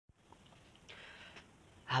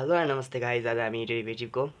Hello and नमस्ते guys. आज हामी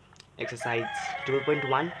डेरिभेटिभको एक्सर्साइज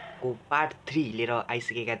 12.1 को पार्ट 3 लिएर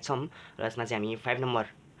आइसकेका छौँ र यसमा चाहिँ हामी 5 नम्बर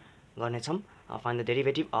गर्नेछौँ। फाइन्ड द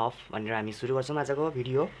डेरिभेटिभ अफ भनेर हामी सुरु गर्छौँ आजको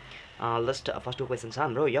भिडियो। फर्स्टको क्वेसन छ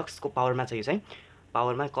हाम्रो यक्सको पावरमा छ। यो चाहिँ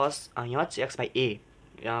पावरमा कस यच एक्स बाई ए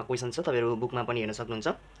क्वेसन छ, तपाईँहरू बुकमा पनि हेर्न सक्नुहुन्छ।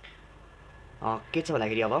 के छ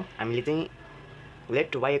भन्दाखेरि अब हामीले चाहिँ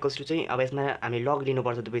लेट वाइ इक्वल्स टू चाहिँ अब यसमा हामी लग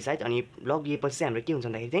लिनुपर्छ दुवै साइड, अनि लग लिएपछि चाहिँ हाम्रो के हुन्छ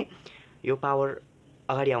भन्दाखेरि चाहिँ यो पावर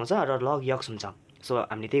अगाडि आउँछ र लग यक्स हुन्छ। सो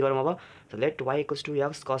हामीले त्यही गरौँ अब। Late why equals two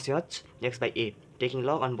x कस यच x by A taking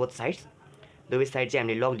log on both sides. दुवै साइड चाहिँ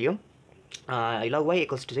हामीले लग लियौँ। लग वाइ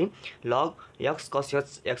इक्वल्स टू चाहिँ लग यक्स कस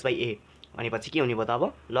यच एक्स बाई ए भनेपछि के हुने भयो त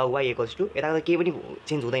अब लग वाइ इक्वल्स टू यता त केही पनि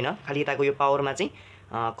चेन्ज हुँदैन, खालि यताको यो पावरमा चाहिँ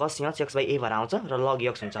कस यच एक्स बाई ए भएर आउँछ र लग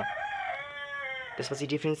यक्स हुन्छ। त्यसपछि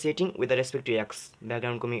differentiating with respect to x,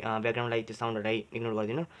 ब्याकग्राउन्डलाई त्यो साउन्डहरूलाई इग्नोर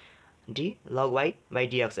गरिदिनु। D log why by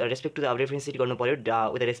dx respect to अब डिफ्रेन्सिएट गर्नु पऱ्यो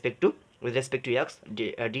with respect to x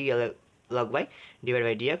D log why divide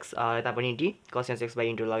by dx. यता पनि डी कस x by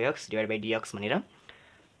into log x divide by dx भनेर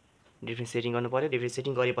differentiating गर्नु पऱ्यो।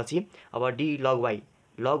 डिफ्रेन्सिएटिङ गरेपछि अब डी लग वाइ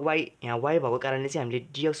यहाँ वाइ भएको कारणले चाहिँ हामीले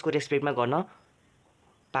डिएक्सको रेस्पेक्टमा गर्न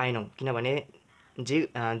पाएनौँ, किनभने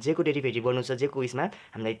जेको डेरिभेटिभ गर्नु छ जेको उयसमा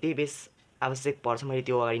हामीलाई त्यही बेस आवश्यक पर्छ। मैले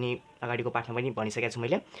त्यो अगाडिको पाठमा पनि भनिसकेको छु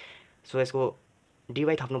मैले। सो यसको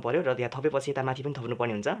डिवाई थप्नु पऱ्यो र त्यहाँ थपेपछि यता माथि पनि थप्नु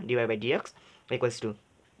पर्ने हुन्छ dy by dx equals two.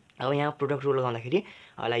 अब यहाँ प्रोडक्ट रुल लगाउँदाखेरि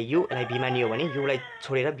युलाई भीमा नियो भने युलाई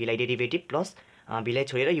छोडेर भीलाई डेरिभेटिभ प्लस भीलाई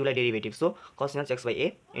छोडेर युलाई डेरिभेटिभ। सो कस यच x by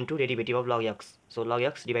a into derivative of log x. So log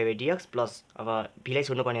x dy by dx plus अब भीलाई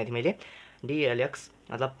छोड्नु पर्ने थियो मैले डिएल एक्स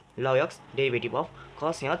मतलब लग x derivative of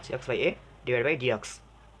cos H x by A divide by dx.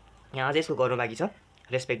 यहाँ चाहिँ यसको गर्नु बाँकी छ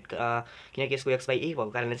रेस्पेक्ट, किनकि यसको एक्स बाई ए भएको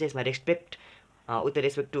कारणले चाहिँ यसमा respect with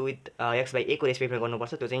respect to with x by ए को रेस्पेक्टमा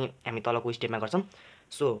गर्नुपर्छ। त्यो चाहिँ हामी तलको स्टेपमा गर्छौँ।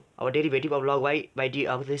 सो अब derivative of log why by D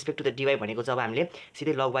अब रेस्पेक्ट टु द डिवाई भनेको चाहिँ अब हामीले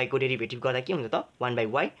सिधै लग वाइको डेरिभेटिभ गर्दा के हुन्छ त 1 by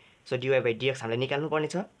why. So dy by dx हामीले निकाल्नु पर्ने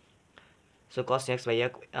छ। सो कस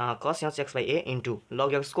यच एक्स बाई ए इन्टु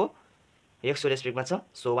लग एक्सको रेस्पेक्टमा छ।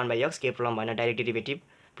 सो 1 बाई एक्स के प्रब्लम भएन, डाइरेक्ट डेरिभेटिभ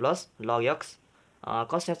प्लस लग एक्स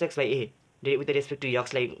कस x by A with respect to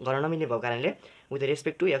एक्सलाई गर्न नमिल्ने भएको कारणले with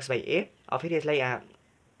respect to x by ए। अब फेरि यसलाई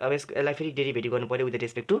अब यसलाई फेरि डेरिभेटिभ गर्नु पऱ्यो with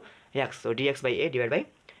respect to x. So dx by A divide by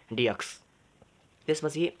dx.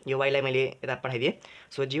 त्यसपछि यो वाइलाई मैले यता पठाइदिएँ।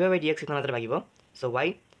 सो डिवाई बाई डिएक्स यता मात्र बाँकी भयो। सो वाइ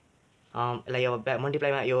यसलाई अब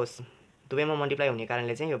मल्टिप्लाईमा यो दुवैमा मल्टिप्लाई हुने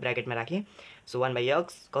कारणले चाहिँ यो ब्राकेटमा राखेँ। सो 1 बाई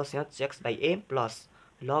एक्स कस यच x by A plus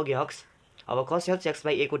log x. अब कस यच एक्स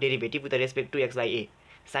बाई ए को derivative with respect to x by A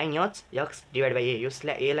sign H x divide by ए।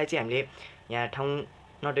 यसलाई चाहिँ हामीले यहाँ ठाउँ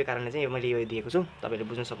नदिएको कारणले चाहिँ मैले यो दिएको छु, तपाईँहरूले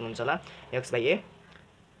बुझ्न सक्नुहुन्छ होला। एक्स बाई ए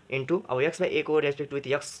इन्टु अब एक्स बाई ए को रेस्पेक्ट विथ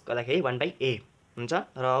एक्स गर्दाखेरि 1 बाई ए हुन्छ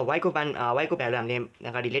र वाइको भ्यालु हामीले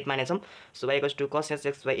अगाडि late मानेछौँ। So why equals to कस एच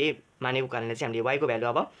एक्स बाई ए मानेको कारणले चाहिँ हामीले वाइको भ्यालु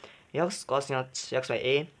अब एक्स कस H x by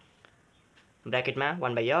A ब्राकेटमा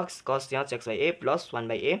 1 by x कस H x by A plus 1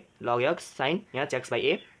 by A log x sine h x by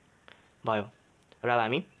ए भयो। र अब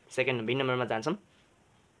हामी सेकेन्ड बी नम्बरमा जान्छौँ।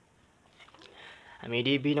 हामी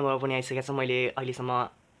बी नम्बरमा पनि आइसकेका छौँ। मैले अहिलेसम्म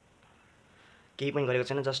केही पनि गरेको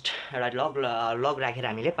छैन, जस्ट एउटा लग राखेर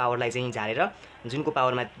हामीले पावरलाई चाहिँ झारेर जुनको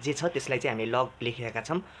पावरमा जे छ त्यसलाई चाहिँ हामीले लग लेखेका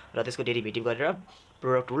छौँ र त्यसको डेरिभेटिभ गरेर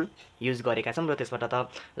प्रोडक्ट रुल युज गरेका छौँ र त्यसबाट त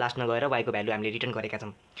लास्टमा गएर वाइको भ्यालु हामीले रिटर्न गरेका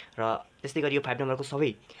छौँ। र त्यस्तै गरी यो 5 नम्बरको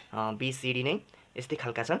सबै बिसिडी नै यस्तै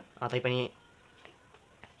खालका छ, तैपनि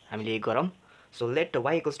हामीले गरौँ। So let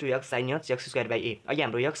why equals to x sine h x square by ए। अघि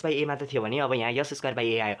हाम्रो एक्स बाई ए मात्र थियो भने अब यहाँ एक्स स्क्वायर बाई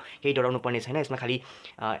ए आयो, केही डराउनु पर्ने छैन। यसमा खालि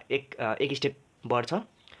एक स्टेप बढ्छ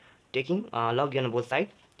taking log on both side.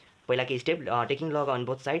 पहिलाकै step taking log on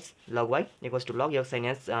both sides log why equals to log x sine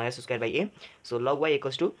h square by A. So log why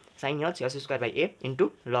equals two sine h x square by a into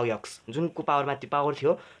log x. जुनको पावरमा त्यो power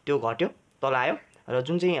थियो त्यो घट्यो तल आयो र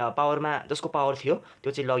जुन चाहिँ पावरमा जसको पावर थियो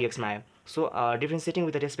त्यो चाहिँ लग एक्समा आयो। So differentiating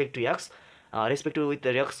with respect to x respect to with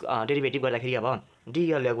x derivative गर्दाखेरि अब डी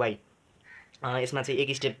लग वाइ यसमा चाहिँ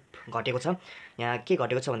एक स्टेप घटेको छ। यहाँ के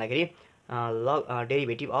घटेको छ भन्दाखेरि लग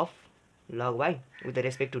derivative of log why with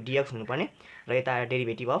respect to dx हुनुपर्ने र यता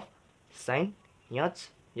derivative of sine h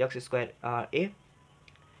x square a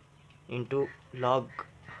into log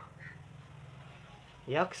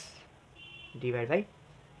x divide by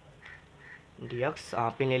dx.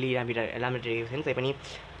 पेनले राम्रो दिएको छैन, तैपनि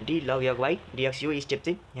D log x why dx यो स्टेप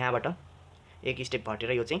चाहिँ यहाँबाट एक स्टेप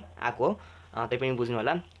घटेर यो चाहिँ आएको हो, तैपनि बुझ्नु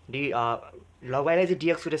होला। डी लग वाइलाई चाहिँ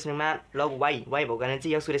डिएक्सको रेस्पेक्टमा लग वाइ भएको कारणले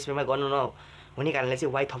चाहिँ एक्सको रेस्पेक्टमा गर्नु नहुने कारणले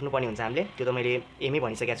चाहिँ वाइ थप्नुपर्ने हुन्छ हामीले, त्यो त मैले एमै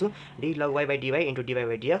भनिसकेको छु। D log why by dy into dy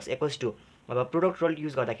by dx equals to अब प्रोडक्ट रुल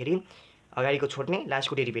युज गर्दाखेरि अगाडिको छोड्ने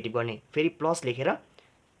लास्टको डेरिभेटिभ गर्ने फेरि प्लस लेखेर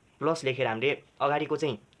प्लस लेखेर हामीले अगाडिको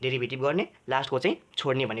चाहिँ डेरिभेटिभ गर्ने लास्टको चाहिँ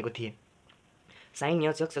छोड्ने भनेको थिएँ sin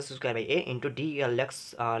x x square by a into dlx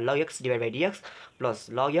log x divide by dx plus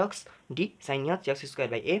log x d sin x x square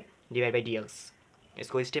by A divide by dx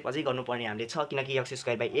यसको स्टेप अझै गर्नुपर्ने हामीले छ किनकि x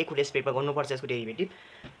स्क्वायर बाई ए को रेस्पेक्टमा गर्नुपर्छ यसको डेरिभेटिभ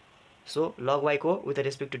सो log y को विथ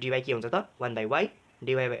रेस्पेक्ट टु dy के हुन्छ त 1 by y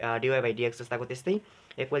dy by dx जस्ताको त्यस्तै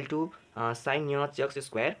equal to sin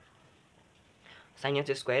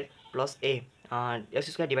x square plus A x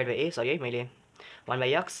square divide by A sorry है मैले 1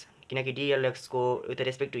 बाई x किनकि dlx को with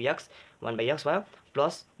respect to x 1 by x भयो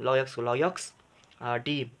प्लस log x को log x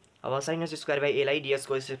d अब sin x square by ए लाई dx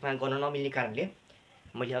को रेस्पेक्टमा गर्न नमिल्ने कारणले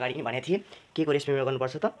मैले अगाडि नै भनेको थिएँ के को रेस्पेक्टमा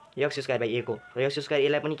गर्नुपर्छ त x स्क्वायर बाई ए को र x स्क्वायर ए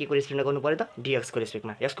लाई पनि के को रेस्पेक्टमा गर्नु पर्यो त dx को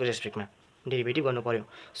रेस्पेक्टमा x को रेस्पेक्टमा डेरिभेटिभ गर्नु पर्यो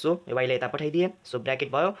सो y लाई यता पठाइदिए सो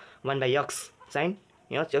ब्र्याकेट भयो 1 by x sin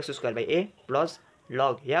x square by A plus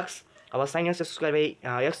log x अब sin x square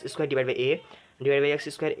by x square divide by x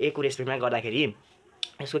square ए को रेस्पेक्टमा गर्दाखेरि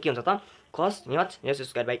यसको के हुन्छ त cos x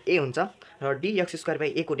स्क्वायर बाई ए हुन्छ र dx स्क्वायर बाई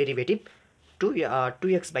ए को डेरिभेटिभ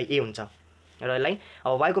 2x बाई ए हुन्छ र यसलाई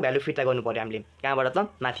अब y को भ्यालु फिर्ता गर्नु पर्यो हामीले कहाँबाट त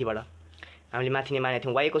माथिबाट हामीले माथि नै मानेको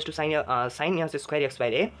थियौँ y equals to sin x square x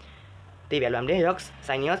by ए त्यही भ्यालु हामीले x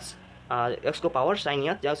sin x को power sin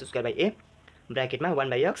x square by A ब्र्याकेटमा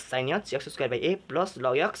 1 by x sin x square by A plus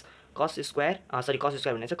log x cos square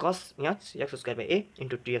भने चाहिँ cos x square by a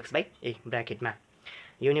into 2x by ए ब्र्याकेटमा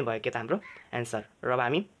यो नै भयो के त हाम्रो एन्सर र अब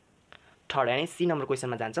हामी थर्ड यानी सी नम्बर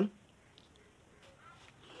क्वेसनमा जान्छौँ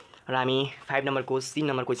र हामी 5 नम्बरको सी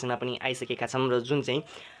नम्बर क्वेसनमा पनि आइसकेका छौँ र जुन चाहिँ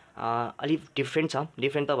अलिक डिफ्रेन्ट छ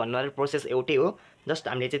डिफ्रेन्ट त भन्नु प्रोसेस एउटै हो जस्ट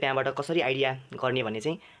हामीले चाहिँ त्यहाँबाट कसरी आइडिया गर्ने भन्ने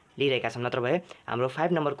चाहिँ लिइरहेका छौँ नत्र भए हाम्रो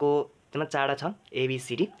 5 नम्बरको त्यसमा 4वटा छ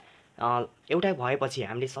एबिसिडी एउटै भएपछि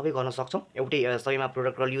हामीले सबै गर्न सक्छौँ एउटै सबैमा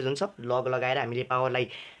प्रोडक्ट रल युज हुन्छ लग लगाएर हामीले पावरलाई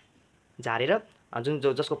झारेर जुन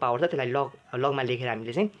जसको पावर छ त्यसलाई लगमा लेखेर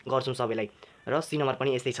हामीले चाहिँ गर्छौँ सबैलाई र सी नम्बर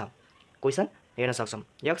पनि यस्तै छ क्वेसन हेर्न सक्छौँ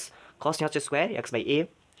x cos x square x by ए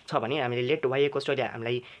छ भने हामीले लेट y इक्वल्स टु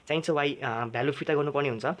हामीलाई चाहिन्छ y भ्यालु फिर्ता गर्नुपर्ने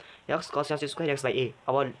हुन्छ x cos x square x by ए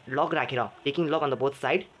अब लग राखेर taking log on the both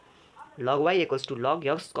side log y equals to log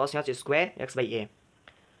x cos x square x by ए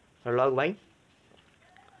र log y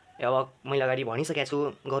अब मैले अगाडि भनिसकेको छु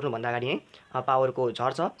गर्नुभन्दा अगाडि है पावरको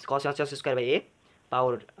झर्छ cos x square by A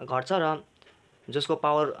power घट्छ र जसको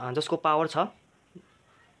पावर छ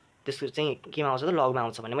त्यसको चाहिँ केमा आउँछ त लगमा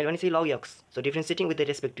आउँछ भने मैले भने चाहिँ log x so differentiating with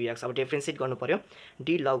respect to x अब डिफ्रेन्सिएट गर्नु पर्यो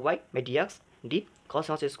d log y by dx d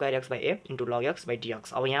cos x square x by a into log x by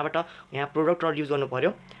dx अब यहाँ प्रोडक्ट रल युज गर्नु पर्यो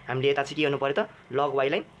हामीले यता चाहिँ के गर्नु पर्यो त log y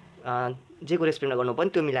लाई जे को रेस्पेक्टमा गर्नु पर्यो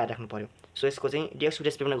त्यो मिलाएर राख्नु पर्यो सो यसको चाहिँ dx को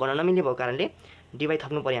रेस्पेक्टमा गर्न नमिल्ने भएको कारणले dy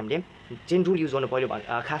थप्नु पर्यो हामीले चेन रुल युज गर्नु पर्यो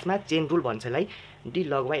खासमा चेन रुल भन्छ यसलाई d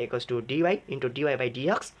log y equals to dy into dy by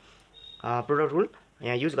dx product rule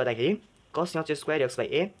यहाँ युज गर्दाखेरि cos x square x by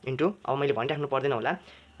a into अब मैले भनिराख्नु पर्दैन होला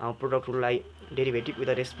product रुललाई derivative with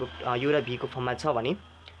respect u र v को फर्ममा छ भने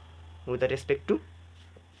विथ रेस्पेक्ट टु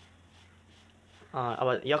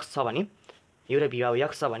अब x छ भने u र v अब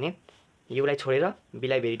x छ भने u लाई छोडेर v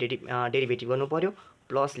लाई डेरिभेटिभ गर्नु पर्यो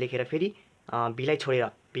प्लस लेखेर फेरि v लाई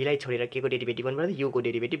छोडेर के को डेरिभेटिभ गर्नु पर्यो u को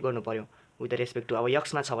डेरिभेटिभ गर्नु पर्यो विथ रेस्पेक्ट टु अब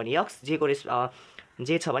x मा छ भने x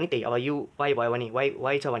जे छ भने त्यही अब u y भयो भने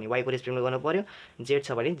y छ भने y को रेस्पेक्टमा गर्नु पर्यो z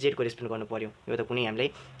छ भने z को रेस्पेक्टमा गर्नु पर्यो यो त कुनै हामीलाई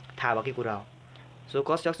थाहा भएकै कुरा हो so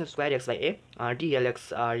cos x square x by A dlx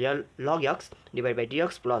log x divide by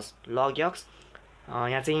dx plus log x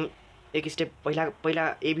यहाँ चाहिँ एक स्टेप पहिला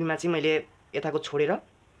एबीमा चाहिँ मैले यताको छोडेर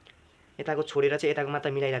चाहिँ यताको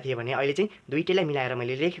मात्र मिलाइरहेको थिएँ भने अहिले चाहिँ दुईटैलाई मिलाएर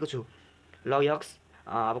मैले लेखेको छु log x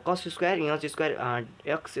अब cos square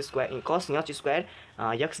x square cos x square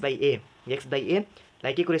x by ए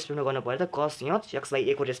लाई के को रेस्पेक्टमा गर्नु पर्यो त cos x बाई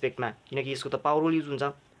ए को रेस्पेक्टमा किनकि यसको त पावर रुल युज हुन्छ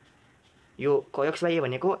यो x बाई ए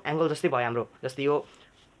भनेको एङ्गल जस्तै भयो हाम्रो जस्तै यो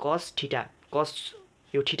cos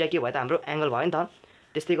यो थीटा के भयो त हाम्रो एङ्गल भयो नि त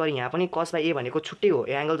त्यस्तै गरी यहाँ पनि cos बाई ए भनेको छुट्टै हो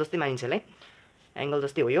यो एङ्गल जस्तै मानिन्छ यसलाई एङ्गल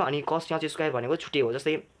जस्तै हो यो अनि cos x स्क्वायर भनेको छुट्टै हो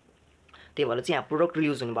जस्तै त्यही भएर चाहिँ यहाँ प्रोडक्ट रुल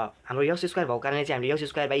युज हुनुभयो हाम्रो x स्क्वायर भएको कारणले चाहिँ हामीले x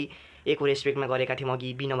स्क्वायर बाई ए को रेस्पेक्टमा गरेका थियौँ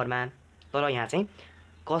अघि बी नम्बरमा तर यहाँ चाहिँ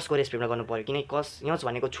cos को रेस्पेक्टमा गर्नु पर्यो किनकि cos x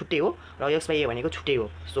भनेको छुट्टै हो र x बाई ए भनेको छुट्टै हो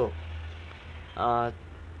so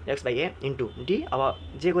x by a into D अब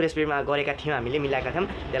जे को रेस्पेक्टमा गरेका थियौँ हामीले मिलाएका थियौँ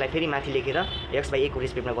त्यसलाई फेरि माथि लेखेर x बाई ए को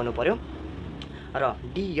रेस्पेक्टमा गर्नु पर्यो र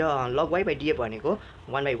D log y by df भनेको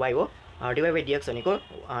 1 बाई y हो dy बाई dx भनेको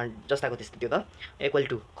जस्ताको त्यस्तै त्यो त equal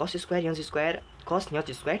to cos square x square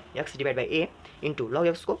x divide by a into log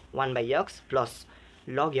x को 1 by x plus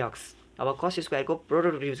log x अब cos स्क्वायरको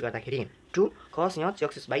प्रोडक्ट युज गर्दाखेरि 2 cos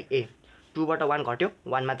x बाई ए 2 बाट 1 घट्यो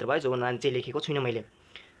 1 मात्र भयो जो चाहिँ लेखेको छुइनँ मैले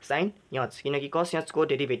sin x किनकि cos x को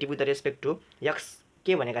derivative with respect to x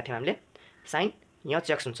के भनेका थियौँ हामीले sin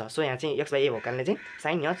यच एक्स हुन्छ। सो यहाँ चाहिँ एक्स बाई ए भएको कारणले चाहिँ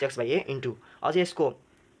sign H x by a into अझै यसको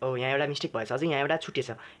यहाँ एउटा मिस्टेक भएछ, अझै यहाँ एउटा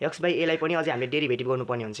छुटेछ। एक्स बाई एलाई पनि अझै हामीले डेरिभेटिभ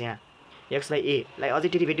गर्नुपर्ने हुन्छ। यहाँ एक्स बाई एलाई अझै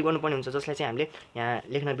डेरिभेटिभ गर्नुपर्ने हुन्छ, जसलाई चाहिँ हामीले यहाँ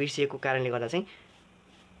लेख्न बिर्सिएको कारणले गर्दा चाहिँ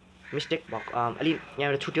मिस्टेक भएको अलि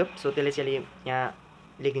यहाँबाट छुट्यो। सो त्यसले चाहिँ अलि यहाँ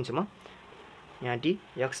लेखिदिन्छु म। यहाँ D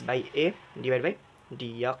x by A divide by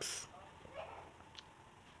dx,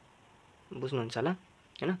 बुझ्नुहुन्छ होला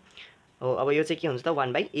हैन। हो अब यो चाहिँ के हुन्छ त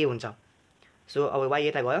 1 बाई ए हुन्छ। सो अब वाई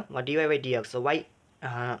यता गयो dy by dx. So Y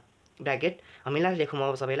bracket हामीलाई लेखौँ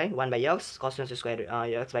अब सबैलाई 1 बाई एक्स कस यच square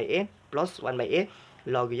x by A plus 1 by A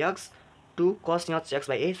log x 2 कस यच x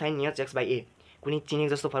by A sign H x by ए। कुनै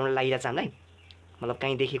चिनेको जस्तो फर्मुला लागिरहेछ हामीलाई, मतलब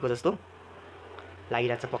कहीँ देखेको जस्तो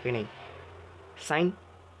लागिरहेछ पक्कै नै। साइन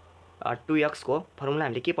 2x को फर्मुला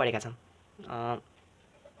हामीले के पढेका छौँ,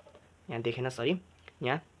 यहाँ देखेन सरी,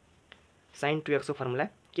 यहाँ साइन 2x को फर्मुला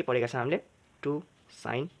के पढेका छौँ हामीले 2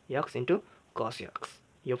 साइन x इन्टु कस x।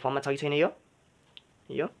 यो फर्ममा छ कि छैन,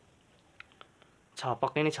 यो छ,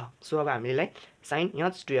 पक्कै नै छ। सो अब हामीलाई साइन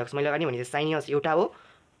यच 2x, मैले अगाडि भने साइन यच एउटा हो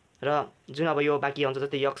र जुन अब यो बाँकी आउँछ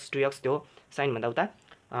जस्तै x 2x त्यो साइनभन्दा उता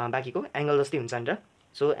बाँकीको एङ्गल जस्तै हुन्छ नि त।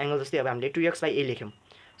 सो एङ्गल जस्तै अब हामीले 2x by A लेख्यौँ।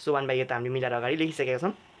 So 1 by ए त हामीले मिलाएर अगाडि लेखिसकेका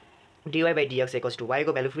छौँ। Dy by dx equals to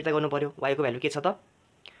वाईको value फिर्ता गर्नु पर्यो। वाईको भ्यालु के छ त,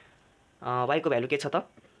 वाईको भ्यालु के छ त,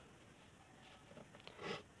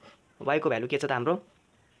 वाईको भ्यालु के छ त हाम्रो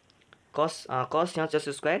कस यच एस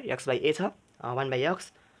स्क्वायर एक्स बाई ए छ 1 बाई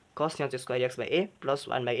एक्स कस यच square x by A plus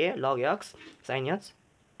 1 by A log x sign H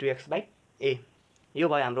 2x by ए। यो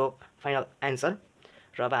भयो हाम्रो फाइनल एन्सर।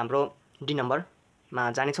 र अब हाम्रो डी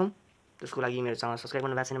नम्बरमा जानेछौँ, त्यसको लागि मेरो च्यानल सब्सक्राइब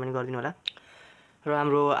गर्नु भएको छैन भने गरिदिनु होला। र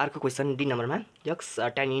हाम्रो अर्को क्वेसन डी नम्बरमा x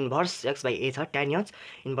tan inverse x by ए छ, tan H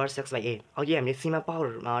inverse x by ए। अघि हामीले सीमा पावर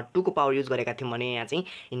 2 को पावर युज गरेका थियौँ भने यहाँ चाहिँ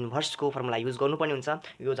इन्भर्सको फर्मुला युज गर्नुपर्ने हुन्छ।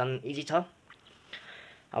 यो झन् इजी छ।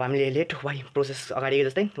 अब हामीले लेट वाई प्रोसेस अगाडि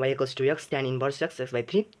जस्तै Y equals to x tan inverse x x by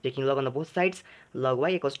 3 taking log on the both sides log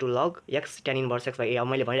Y equals to log x tan inverse x by ए। अब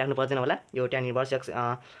मैले भनिराख्नु पर्दैन होला, यो tan inverse x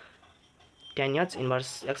tan H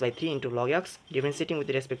inverse x by 3 into log x differentiating with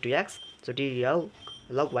respect to x. So D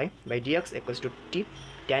log y by dx equals to t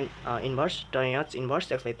tan inverse tan h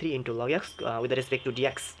inverse x by 3 into log x with respect to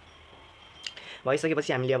dx।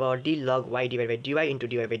 भइसकेपछि हामीले अब d log y divided by dy into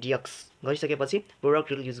dy by dx गरिसकेपछि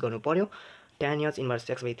product rule use गर्नु पर्यो। tan h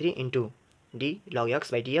inverse x by 3 into d log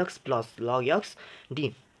x by dx plus log x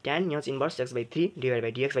d tan h inverse x by 3 divided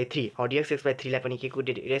by dx by 3। अब dx x by 3 लाई पनि के को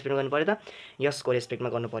respect गर्नु पर्यो त, x को रेस्पेक्टमा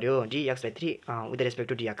गर्नु पर्यो, dx by 3 with respect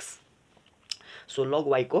to dx। So log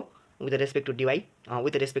y को with respect to dy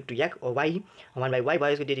with respect to x or y 1 by y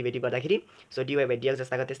भयो यसको डेरिभेटिभ गर्दाखेरि। सो dy by dx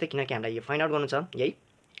जस्ताको त्यस्तै, किनकि हामीलाई यो फाइन्ड आउट गर्नु छ यही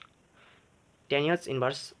tan h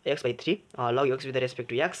inverse x by 3 log x with respect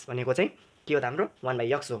to x भनेको चाहिँ के हो त हाम्रो 1 by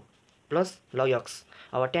x हो प्लस log x।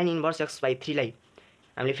 अब tan इन्भर्स x by 3 लाई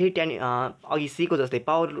हामीले फेरि tan अघि c को जस्तै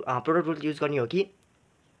पावर प्रोडक्ट रुल युज गर्ने हो कि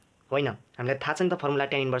होइन, हामीलाई थाहा छ नि त formula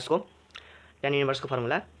tan इन्भर्सको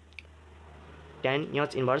formula tan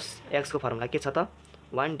h inverse x को फर्मुला के छ त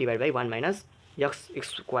 1 divide by 1 minus x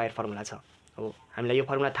square formula छ। हो हामीलाई यो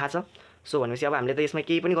फर्मुला थाहा छ। सो भनेपछि अब हामीले त यसमा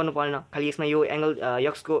केही पनि गर्नु पर्दैन, खालि यसमा यो एङ्गल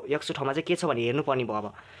एक्सको ठाउँमा चाहिँ के छ भने हेर्नु पर्ने भयो।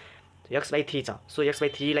 अब एक्स बाई 3 छ, सो एक्स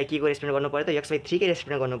बाई 3 लाई के को रेस्पेक्ट गर्नु पर्यो त, एक्स बाई 3 कै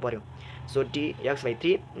रेस्पेक्ट गर्नु पर्यो। So D x by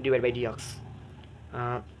 3 divide by dx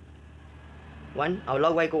 1 अब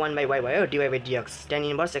लग वाईको 1 बाई वाई भयो dy by dx tan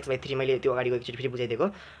inverse x by 3 मैले त्यो अगाडिको एकचोटि फेरि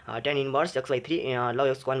बुझाइदिएको tan inverse x by 3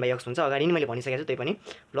 log एक्सको 1 by x हुन्छ, अगाडि नै मैले भनिसकेको छु त्यही पनि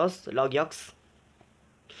प्लस लग एक्स।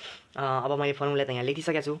 अब मैले फर्मुला त यहाँ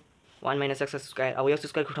लेखिसकेको छु 1 माइनस एक्स स्क्वायर। अब एक्स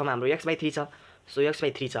स्क्वायरको ठाउँमा हाम्रो एक्स बाई 3 छ, सो एक्स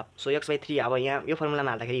बाई 3 छ। सो एक्स बाई 3 अब यहाँ यो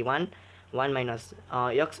फर्मुलामा हाल्दाखेरि 1 माइनस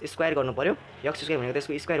एक्स स्क्वायर गर्नु पर्यो। एक्स स्क्वायर भनेको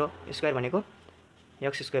त्यसको स्क्वायर हो, स्क्वायर भनेको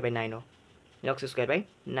एक्स स्क्वायर बाई 9 हो, एक्स स्क्वायर बाई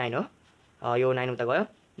 9 हो। यो 9 उता गयो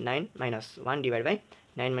 9 minus 1 divide by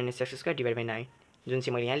 9 minus x square divide by 9 जुन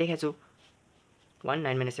चाहिँ मैले यहाँ लेखेको छु 1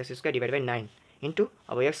 9 minus x square divide by 9 into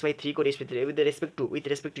अब एक्स बाई 3 को विथ रेस्पेक्ट टु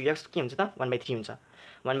एक्स के हुन्छ त 1 बाई 3 हुन्छ।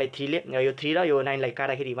 1 बाई 3 ले यो 3 र यो 9 लाई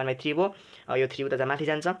काट्दाखेरि 1 बाई 3 भयो, यो 3 उता माथि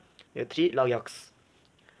जान्छ, यो 3 लग एक्स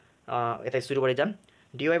यता सुरुबाट जाम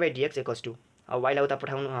dy by dx equals to अब y लाई उता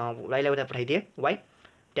पठाइदिए y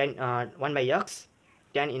tan 1 by x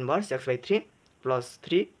tan inverse x by 3 plus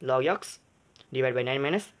 3 log x divide by 9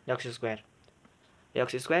 minus x square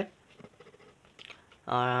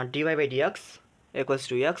dy by dx equals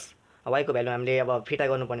to x. y को भ्यालु हामीले अब फिर्ता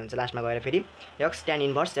गर्नुपर्ने हुन्छ लास्टमा गएर फेरि x tan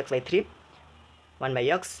inverse x by 3 1 by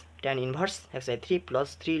x tan inverse x by 3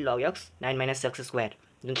 plus 3 log x 9 minus x square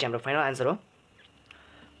जुन चाहिँ हाम्रो फाइनल आन्सर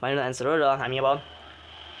हो। र हामी अब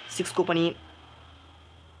 6 को पनि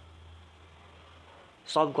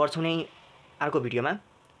सल्भ गर्छौँ नै अर्को भिडियोमा,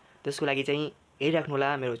 त्यसको लागि चाहिँ हेरिराख्नु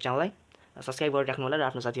होला मेरो च्यानललाई। सब्स्क्राइब गरिराख्नु होला र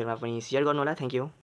आफ्नो साथीहरुमा पनि सेयर गर्नु होला थ्यांक यू